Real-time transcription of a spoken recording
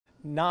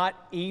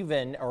Not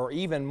even, or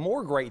even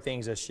more great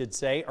things, I should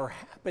say, are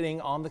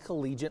happening on the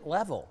collegiate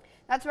level.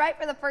 That's right.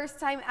 For the first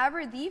time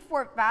ever, the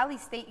Fort Valley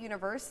State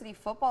University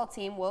football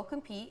team will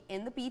compete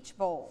in the Beach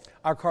Bowl.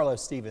 Our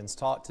Carlos Stevens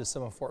talked to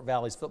some of Fort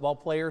Valley's football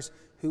players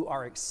who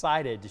are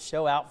excited to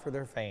show out for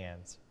their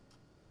fans.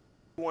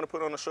 We want to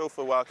put on a show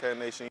for Wildcat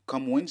Nation.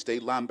 Come Wednesday,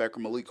 linebacker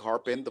Malik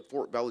Harp and the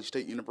Fort Valley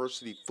State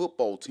University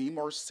football team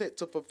are set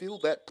to fulfill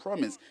that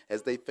promise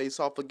as they face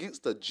off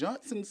against the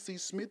Johnson C.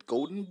 Smith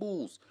Golden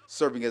Bulls.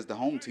 Serving as the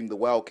home team, the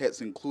Wildcats,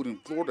 including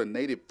Florida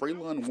native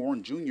Braylon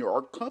Warren Jr.,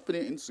 are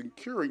confident in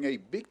securing a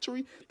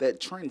victory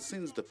that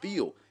transcends the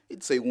field.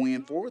 It's a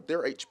win for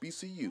their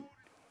HBCU.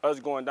 Us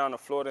going down to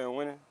Florida and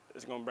winning,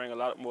 it's going to bring a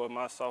lot more of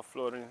my South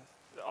Floridians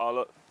all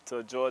up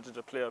to Georgia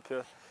to play up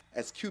here.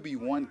 As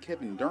QB1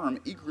 Kevin Durham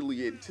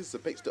eagerly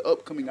anticipates the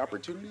upcoming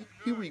opportunity,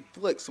 he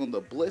reflects on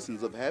the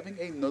blessings of having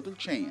another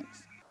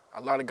chance.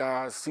 A lot of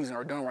guys' seasons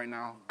are done right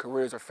now.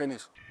 Careers are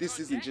finished. This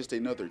isn't just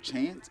another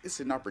chance, it's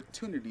an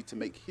opportunity to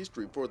make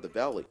history for the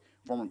Valley.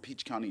 Former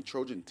Peach County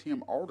Trojan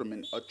Tim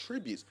Alderman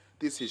attributes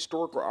this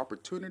historical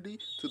opportunity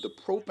to the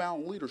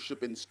profound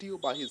leadership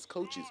instilled by his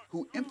coaches,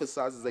 who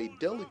emphasizes a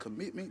daily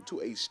commitment to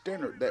a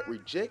standard that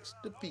rejects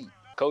defeat.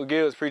 Coach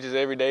Gibbs preaches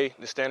every day,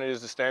 the standard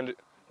is the standard.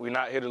 We're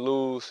not here to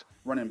lose.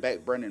 Running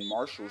back Brandon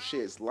Marshall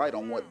sheds light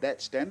on what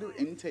that standard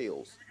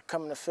entails.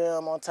 Coming to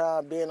film on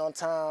time, being on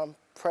time,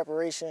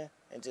 preparation,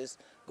 and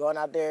just going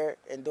out there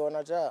and doing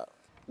our job.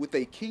 With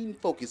a keen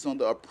focus on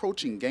the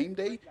approaching game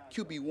day,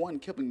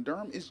 QB1 Kevin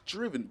Durham is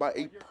driven by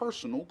a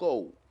personal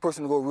goal.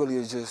 Personal goal really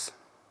is just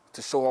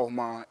to show off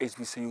my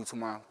HBCU to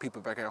my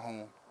people back at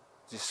home.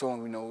 Just show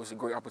them, it's a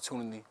great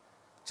opportunity.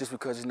 Just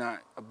because it's not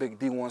a big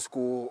D1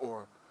 school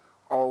or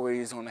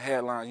always on the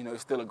headline,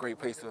 it's still a great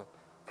place to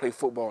play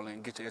football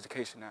and get your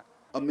education at.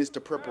 Amidst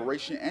the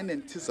preparation and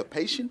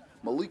anticipation,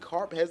 Malik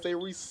Harp has a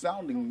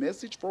resounding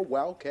message for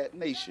Wildcat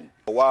Nation.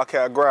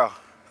 Wildcat growl.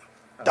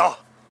 Duh.